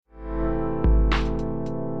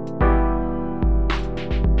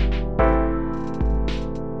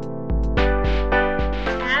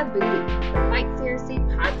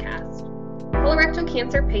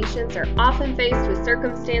cancer patients are often faced with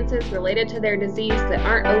circumstances related to their disease that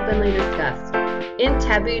aren't openly discussed. In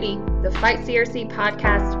Tabooty, the Fight CRC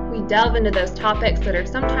podcast, we delve into those topics that are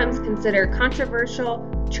sometimes considered controversial,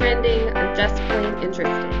 trending, or just plain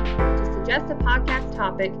interesting. To suggest a podcast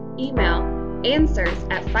topic, email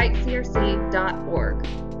answers@fightcrc.org.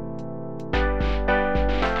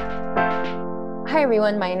 Hi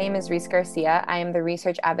everyone, my name is Reese Garcia. I am the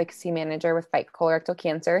Research Advocacy Manager with Fight Colorectal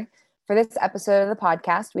Cancer. For this episode of the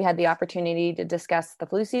podcast, we had the opportunity to discuss the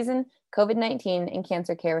flu season, COVID-19, and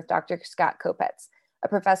cancer care with Dr. Scott Kopetz, a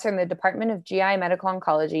professor in the Department of GI Medical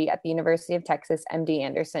Oncology at the University of Texas MD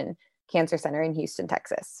Anderson Cancer Center in Houston,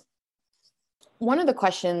 Texas. One of the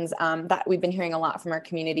questions that we've been hearing a lot from our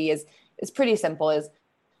community is pretty simple,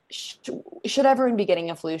 should everyone be getting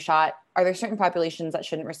a flu shot? Are there certain populations that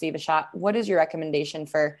shouldn't receive a shot? What is your recommendation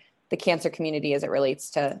for the cancer community as it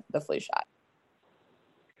relates to the flu shot?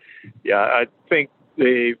 Yeah, I think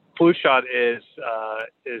the flu shot is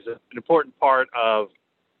an important part of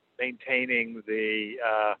maintaining the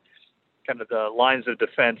kind of the lines of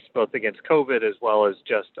defense, both against COVID as well as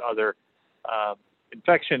just other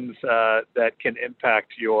infections that can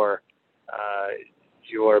impact your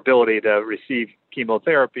ability to receive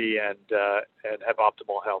chemotherapy and have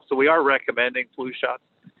optimal health. So we are recommending flu shots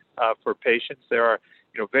for patients. There are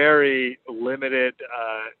very limited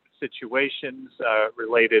situations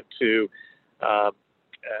related to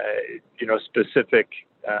specific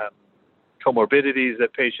comorbidities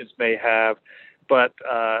that patients may have, but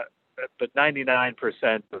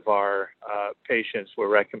 99% of our patients we're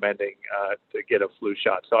recommending to get a flu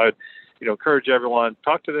shot. So I would encourage everyone,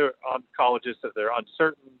 talk to their oncologist if they're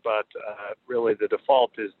uncertain, but really the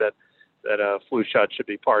default is that a flu shot should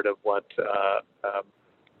be part of what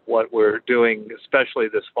we're doing, especially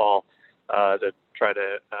this fall, to try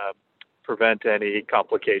to prevent any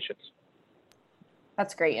complications.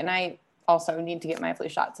 That's great. And I also need to get my flu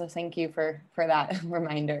shot, so thank you for that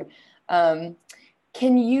reminder.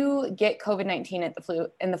 Can you get COVID-19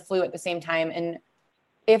 and the flu at the same time? And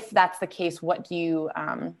if that's the case, what do you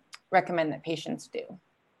recommend that patients do?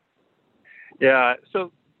 Yeah,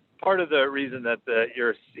 so part of the reason that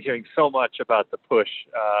you're hearing so much about the push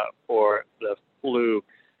for the flu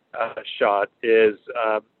shot is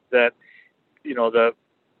that the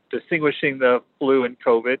distinguishing the flu and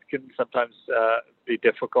COVID can sometimes be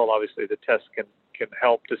difficult. Obviously, the test can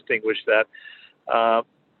help distinguish that,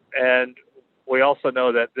 and we also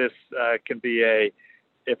know that this can be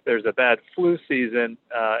if there's a bad flu season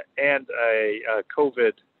and a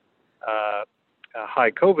COVID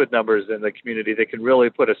high COVID numbers in the community, they can really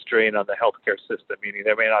put a strain on the healthcare system. Meaning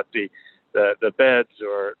there may not be the beds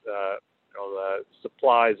or the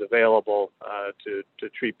supplies available to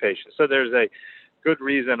treat patients. So there's a good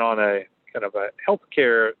reason on a kind of a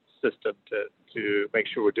healthcare system to make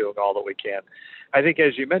sure we're doing all that we can. I think,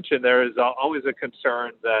 as you mentioned, there is always a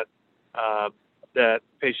concern that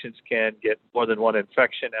patients can get more than one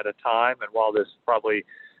infection at a time. And while this probably is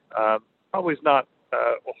not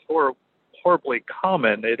horribly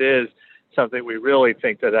common, it is something we really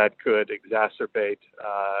think that could exacerbate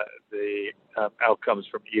the outcomes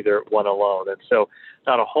from either one alone. And so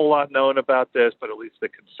not a whole lot known about this, but at least the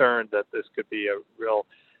concern that this could be a real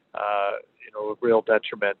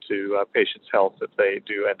detriment to patients' health if they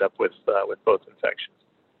do end up with both infections.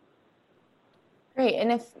 Great.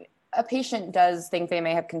 And if a patient does think they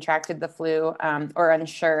may have contracted the flu or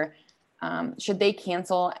unsure, should they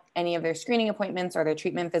cancel any of their screening appointments or their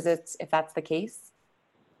treatment visits if that's the case?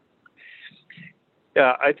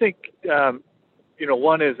 Yeah, I think,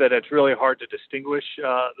 one is that it's really hard to distinguish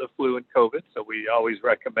the flu and COVID. So we always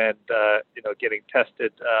recommend, getting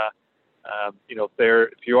tested.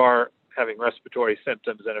 If you are having respiratory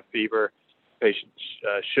symptoms and a fever, patients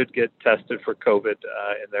should get tested for COVID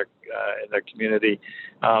in their community.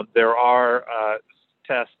 There are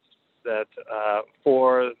tests that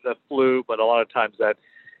for the flu, but a lot of times that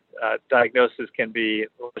diagnosis can be,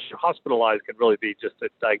 unless you're hospitalized, can really be just a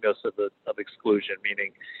diagnosis of exclusion,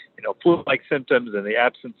 meaning, flu-like symptoms in the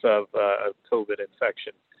absence of COVID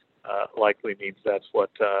infection likely means that's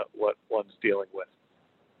what one's dealing with.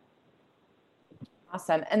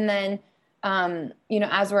 Awesome. And then,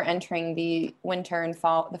 as we're entering the winter and the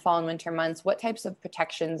fall and winter months, what types of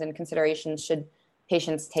protections and considerations should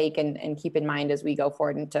patients take and keep in mind as we go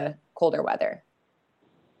forward into colder weather?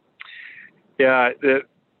 Yeah,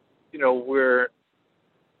 we're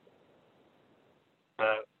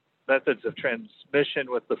methods of transmission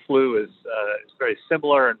with the flu is very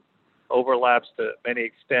similar and overlaps to many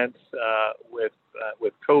extents with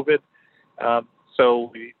COVID.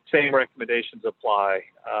 So the same recommendations apply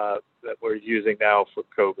that we're using now for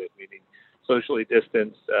COVID, meaning socially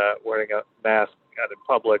distance, wearing a mask out in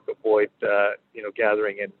public, avoid,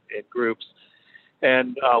 gathering in groups,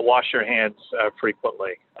 and wash your hands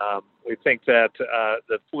frequently. We think that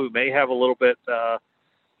the flu may have a little bit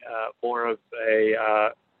more of a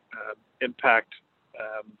impact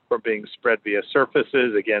from being spread via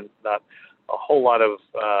surfaces. Again, not a whole lot of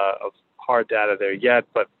hard data there yet,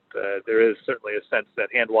 but there is certainly a sense that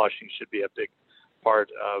hand washing should be a big part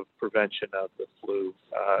of prevention of the flu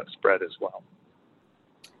spread as well.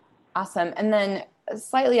 Awesome. And then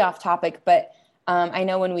slightly off topic, but I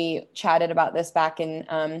know when we chatted about this back in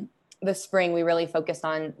the spring, we really focused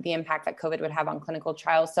on the impact that COVID would have on clinical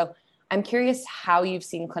trials. So I'm curious how you've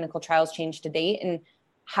seen clinical trials change to date and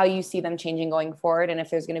how you see them changing going forward. And if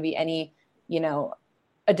there's going to be any,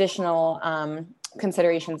 additional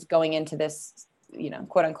considerations going into this,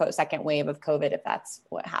 quote unquote, second wave of COVID, if that's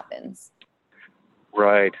what happens.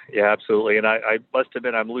 Right. Yeah, absolutely. And I must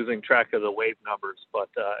admit, I'm losing track of the wave numbers, but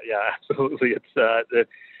yeah, absolutely. It's the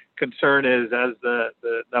concern is as the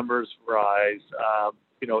numbers rise,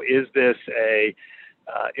 is this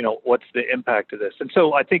what's the impact of this? And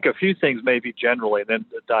so I think a few things maybe generally, and then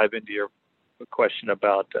dive into your question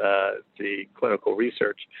about the clinical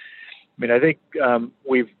research. I mean, I think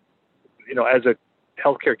we've, as a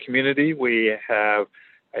healthcare community, we have,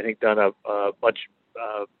 I think, done a much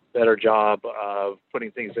better job of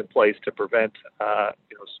putting things in place to prevent,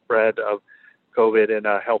 spread of COVID in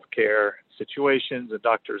healthcare situations and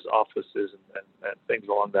doctors' offices and things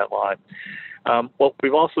along that line. What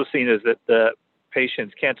we've also seen is that the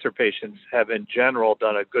patients, cancer patients, have in general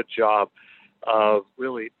done a good job of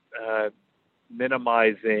really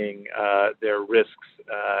minimizing their risks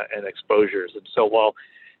and exposures. And so while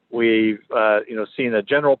we've, seen a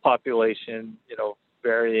general population,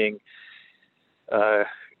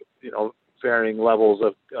 varying levels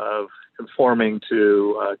of conforming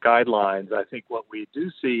to guidelines, I think what we do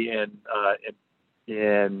see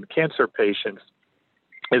in cancer patients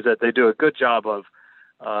is that they do a good job of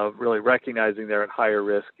really recognizing they're at higher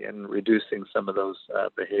risk and reducing some of those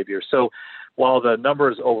behaviors. So while the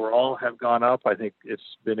numbers overall have gone up, I think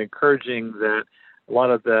it's been encouraging that a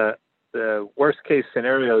lot of the worst case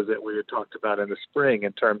scenarios that we had talked about in the spring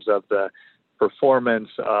in terms of the performance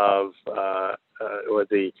of or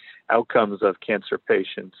the outcomes of cancer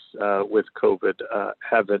patients with COVID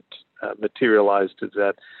haven't materialized to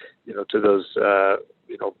that, to those,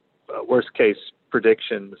 worst case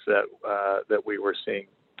predictions that we were seeing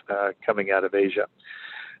coming out of Asia.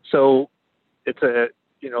 So it's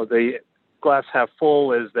the glass half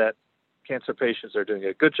full is that cancer patients are doing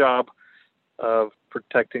a good job of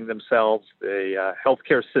protecting themselves. The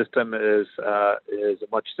healthcare system is a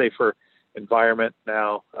much safer environment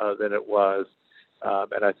now than it was.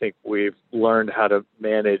 And I think we've learned how to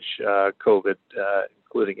manage COVID,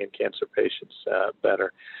 including in cancer patients,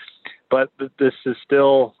 better. But this is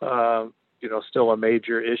still, still a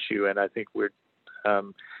major issue. And I think we're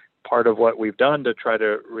part of what we've done to try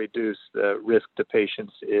to reduce the risk to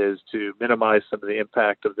patients is to minimize some of the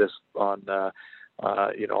impact of this on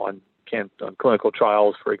clinical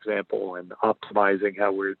trials, for example, and optimizing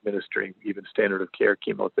how we're administering even standard of care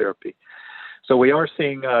chemotherapy. So we are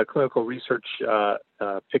seeing clinical research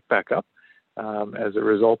pick back up as a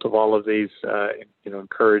result of all of these,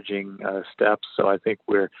 encouraging steps. So I think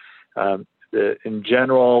we're, in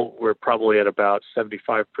general, we're probably at about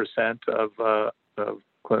 75% of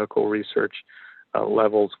clinical research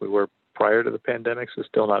levels we were prior to the pandemic. So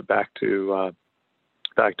still not back to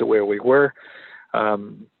where we were,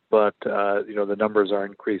 but the numbers are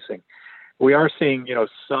increasing. We are seeing,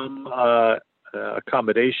 some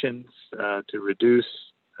accommodations to reduce,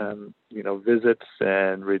 visits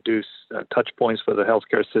and reduce touch points for the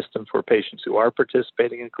healthcare system for patients who are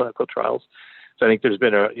participating in clinical trials. So I think there's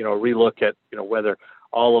been a, relook at, whether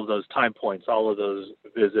all of those time points, all of those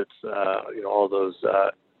visits, all those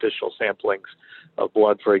additional samplings of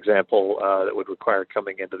blood, for example, that would require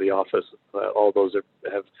coming into the office, all those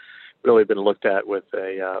have really been looked at with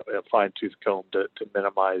a fine-tooth comb to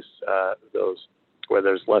minimize those where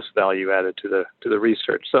there's less value added to the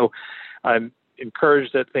research. So I'm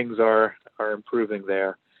encouraged that things are improving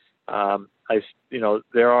there.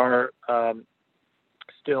 There are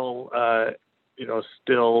still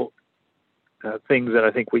things that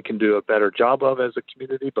I think we can do a better job of as a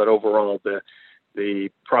community, but overall the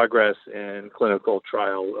progress in clinical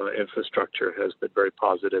trial infrastructure has been very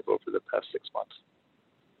positive over the past 6 months.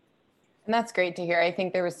 And that's great to hear. I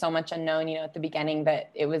think there was so much unknown, at the beginning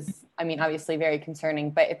that it was, obviously very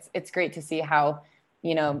concerning, but it's great to see how,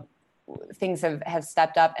 things have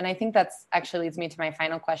stepped up. And I think that's actually leads me to my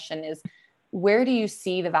final question is, where do you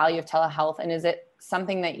see the value of telehealth? And is it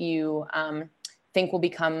something that you think will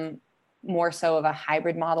become more so of a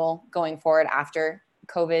hybrid model going forward after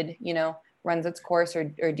COVID, runs its course,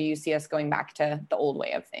 or do you see us going back to the old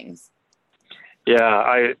way of things?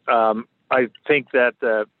 Yeah, I think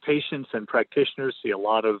that patients and practitioners see a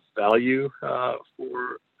lot of value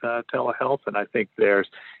for telehealth, and I think there's,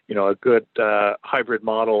 a good hybrid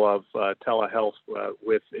model of telehealth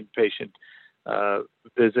with inpatient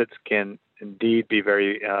visits can indeed be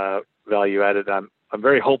very value added. I'm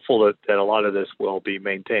very hopeful that a lot of this will be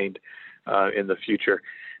maintained in the future.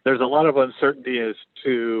 There's a lot of uncertainty as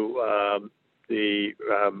to the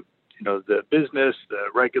business, the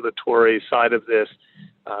regulatory side of this.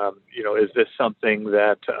 Is this something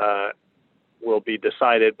that will be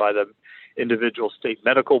decided by the individual state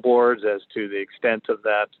medical boards as to the extent of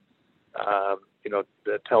that,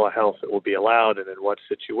 the telehealth that will be allowed and in what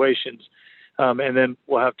situations? And then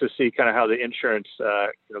we'll have to see kind of how the insurance,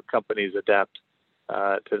 companies adapt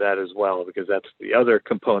to that as well, because that's the other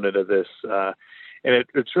component of this. And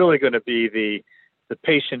it's really going to be the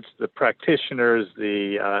patients, the practitioners,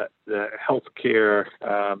 the healthcare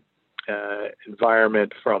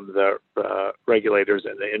environment from the regulators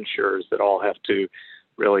and the insurers that all have to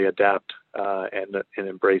really adapt and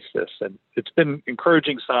embrace this. And it's been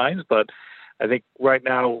encouraging signs, but I think right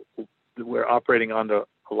now we're operating on a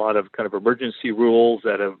lot of kind of emergency rules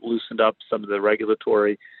that have loosened up some of the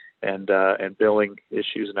regulatory and billing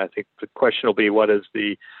issues. And I think the question will be, what does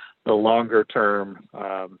the longer term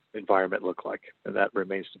environment look like? And that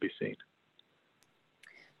remains to be seen.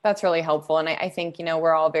 That's really helpful. And I think,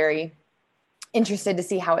 we're all very interested to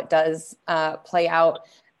see how it does play out.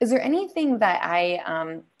 Is there anything that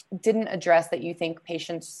I didn't address that you think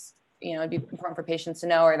patients, it'd be important for patients to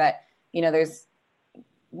know, or that, there's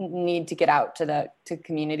need to get out to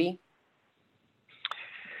community?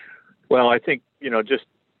 Well, I think, just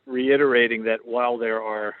reiterating that while there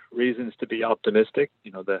are reasons to be optimistic,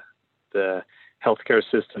 the healthcare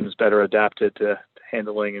system is better adapted to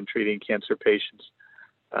handling and treating cancer patients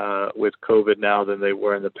with COVID now than they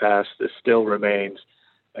were in the past. This still remains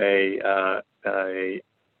an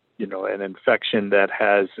infection that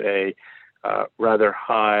has a rather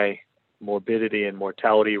high morbidity and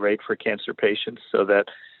mortality rate for cancer patients, so that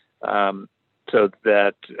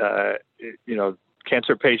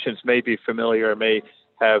cancer patients may be familiar, may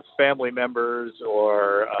have family members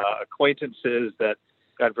or acquaintances that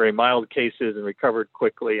got very mild cases and recovered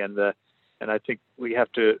quickly, and I think we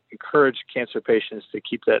have to encourage cancer patients to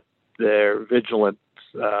keep their vigilance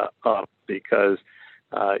up, because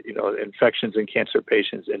infections in cancer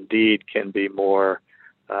patients indeed can be more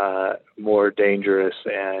dangerous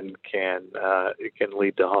and it can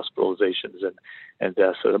lead to hospitalizations and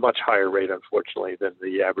deaths at a much higher rate, unfortunately, than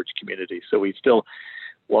the average community. So we still,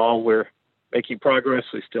 while we're making progress,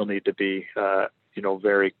 we still need to be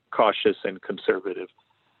very cautious and conservative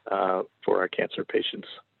for our cancer patients.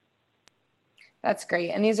 That's great.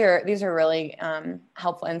 And these are really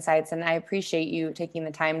helpful insights. And I appreciate you taking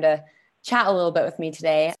the time to chat a little bit with me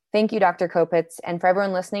today. Thank you, Dr. Kopitz. And for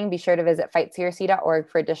everyone listening, be sure to visit fightcrc.org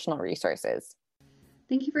for additional resources.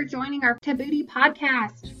 Thank you for joining our Tabooty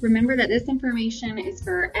podcast. Remember that this information is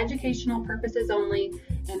for educational purposes only,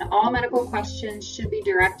 and all medical questions should be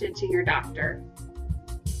directed to your doctor.